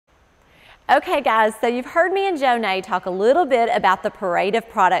Okay guys, so you've heard me and Jonet talk a little bit about the parade of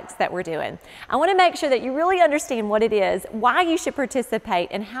products that we're doing. I want to make sure that you really understand what it is, why you should participate,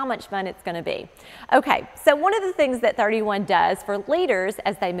 and how much fun it's going to be. Okay, so one of the things that 31 does for leaders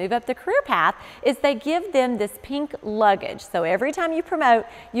as they move up the career path is they give them this pink luggage. So every time you promote,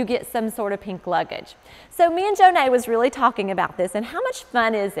 you get some sort of pink luggage. So me and Jonet was really talking about this and how much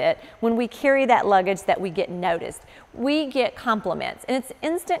fun is it when we carry that luggage that we get noticed. We get compliments and it's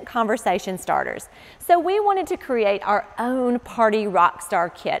instant conversation starters. So we wanted to create our own party rock star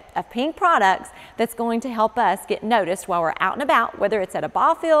kit of pink products that's going to help us get noticed while we're out and about, whether it's at a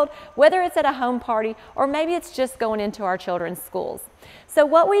ball field, whether it's at a home party, or maybe it's just going into our children's schools. So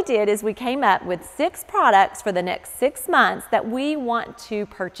what we did is we came up with 6 products for the next 6 months that we want to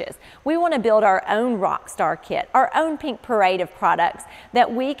purchase. We want to build our own rock star kit, our own pink parade of products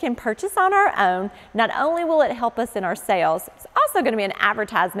that we can purchase on our own. Not only will it help us in our sales, it's also going to be an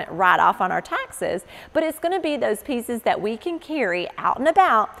advertisement write-off on our taxes, but it's going to be those pieces that we can carry out and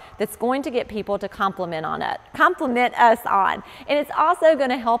about that's going to get people to compliment us on. And it's also going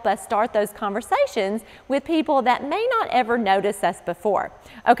to help us start those conversations with people that may not ever notice us before.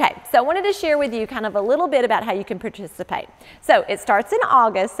 Okay, so I wanted to share with you kind of a little bit about how you can participate. So it starts in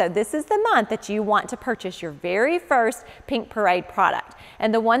August, so this is the month that you want to purchase your very first Pink Parade product.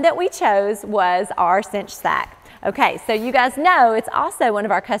 And the one that we chose was our cinch sack. Okay, so you guys know it's also one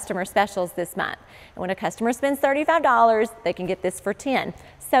of our customer specials this month. And when a customer spends $35, they can get this for $10.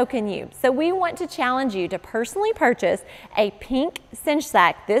 So can you. So we want to challenge you to personally purchase a pink cinch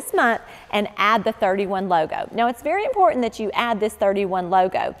sack this month and add the 31 logo. Now it's very important that you add this 31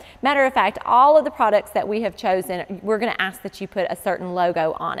 logo. Matter of fact, all of the products that we have chosen, we're going to ask that you put a certain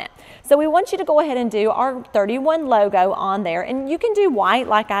logo on it. So we want you to go ahead and do our 31 logo on there, and you can do white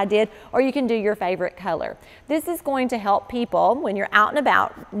like I did, or you can do your favorite color. This is going to help people when you're out and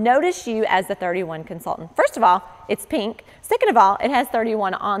about notice you as the 31 consultant. First of all, it's pink. Second of all, it has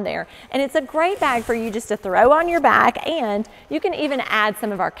 31 on there. And it's a great bag for you just to throw on your back, and you can even add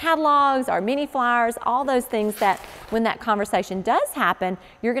some of our catalogs, our mini flyers, all those things that when that conversation does happen,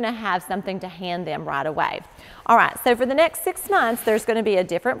 you're going to have something to hand them right away. All right, so for the next 6 months, there's going to be a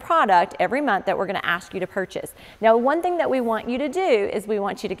different product every month that we're going to ask you to purchase. Now, one thing that we want you to do is we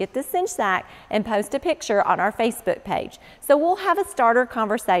want you to get this cinch sack and post a picture on our Facebook page. So we'll have a starter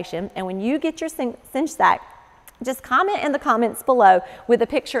conversation, and when you get your cinch sack, just comment in the comments below with a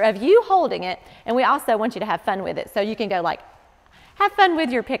picture of you holding it, and we also want you to have fun with it. So you can go like, have fun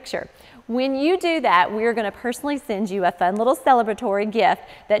with your picture. When you do that, we're going to personally send you a fun little celebratory gift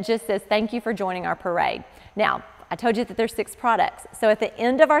that just says, thank you for joining our parade. Now, I told you that there's 6 products. So at the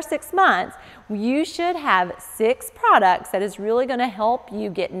end of our 6 months, you should have 6 products that is really going to help you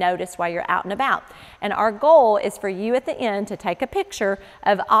get noticed while you're out and about. And our goal is for you at the end to take a picture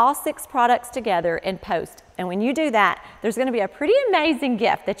of all 6 products together and post. And when you do that, there's going to be a pretty amazing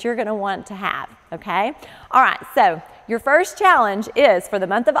gift that you're going to want to have, okay? All right, so your first challenge is for the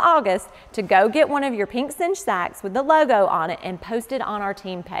month of August to go get one of your pink cinch sacks with the logo on it and post it on our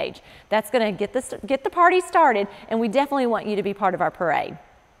team page. That's going to get the party started, and we definitely want you to be part of our parade.